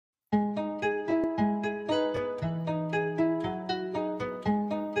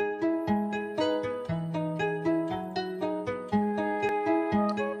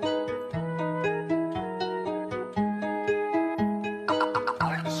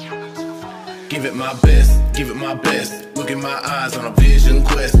give it my best, give it my best. Look in my eyes on a vision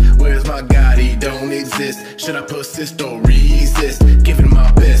quest. Where's my God? He don't exist. Should I persist or resist? Giving my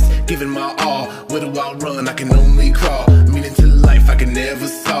best, giving my all. Where do I run? I can only crawl. Meaning to life I can never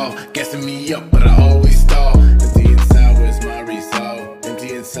solve. Gassing me up, but I always stall. Empty inside, where's my resolve?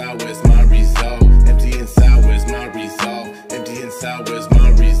 Empty inside, where's my resolve? Empty inside, where's my resolve? Empty inside, where's my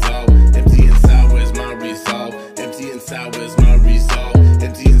resolve? Empty inside, where's my resolve? Empty inside, where's my resolve?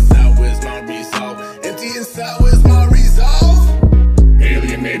 Empty inside, where's my resolve? Empty inside, where's my resolve?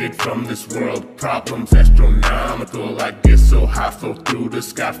 Alienated from this world, problems astronomical. I get so high, flow through the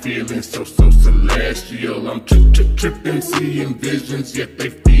sky, feeling so celestial. I'm tripping, seeing visions, yet they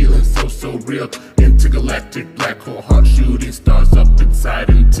feeling so real. Intergalactic black hole, heart shooting stars up inside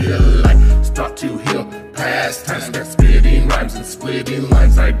until I start to heal. Past time spent spitting rhymes and splitting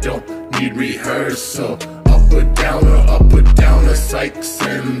lines. I don't need rehearsal. Up or downer, psychs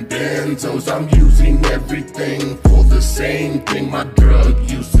and benzos. I'm using everything for the same thing. My drug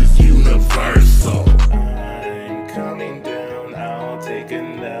use is universal. I'm coming down, I'll take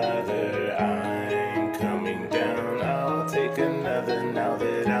another. I'm coming down, I'll take another. Now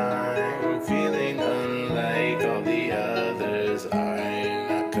that I'm feeling unlike all the others, I'm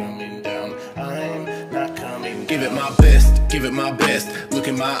not coming down, I'm not coming down. Give it my best, give it my best. Look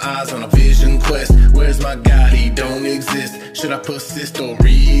in my eyes on a vision quest. Where's my God? He don't exist. Should I persist or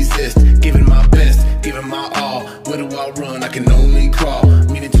resist? Giving my best, giving my all. Where do I run? I can only crawl.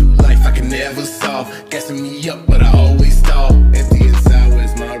 Meaning to life I can never solve. Gassing me up, but I always stall. Empty inside,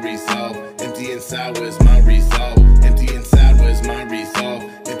 where's my resolve? Empty inside, where's my resolve? Empty inside, where's my resolve?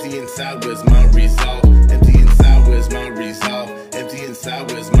 Empty inside, where's my resolve? Empty inside, where's my resolve? Empty inside,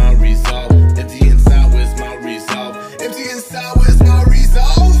 where's my resolve? Empty inside, where's my resolve? Empty inside, where's my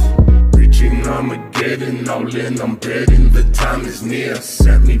resolve? Reaching Armageddon, all in, I'm betting the time is near.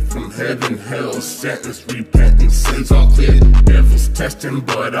 Sent me from heaven, hell's sentence, repentance, sins all clear. Devil's testing,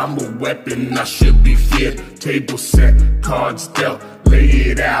 but I'm a weapon, I should be feared. Table set, cards dealt, lay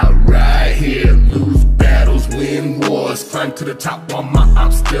it out right here. Lose battles, win wars, climb to the top while my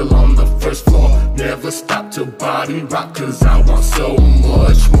ops still on the first floor. Never stop till body rock, cause I want so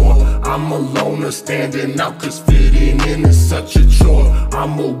much more. I'm a loner standing out, cause fitting in is such a chore.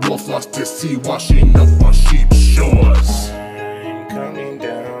 I'm a wolf lost to sea, washing up on sheep shores. I'm coming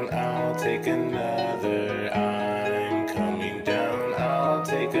down, I'll take another. I'm coming down, I'll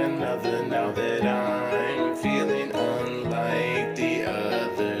take another. Now that I'm feeling unlike the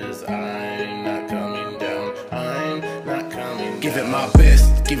others, I'm not coming down, I'm not coming down. Give it my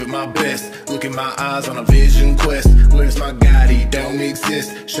best, give it my best. Look in my eyes on a vision quest. Where's my God? He don't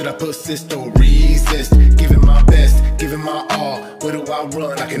exist. Should I persist or resist? Giving my best, giving my all. Where do I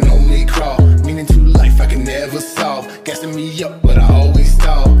run? I can only crawl. Meaning to life I can never solve. Gassing me up, but I always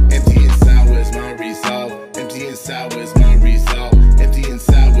stall. Empty inside, where's my resolve? Empty inside, where's my resolve? Empty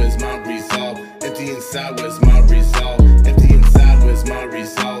inside, where's my resolve? Empty inside, where's my resolve? Empty inside, where's my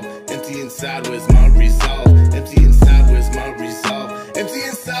resolve? Empty inside, where's my resolve? Empty inside, where's my resolve? Empty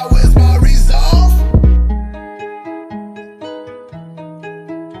inside.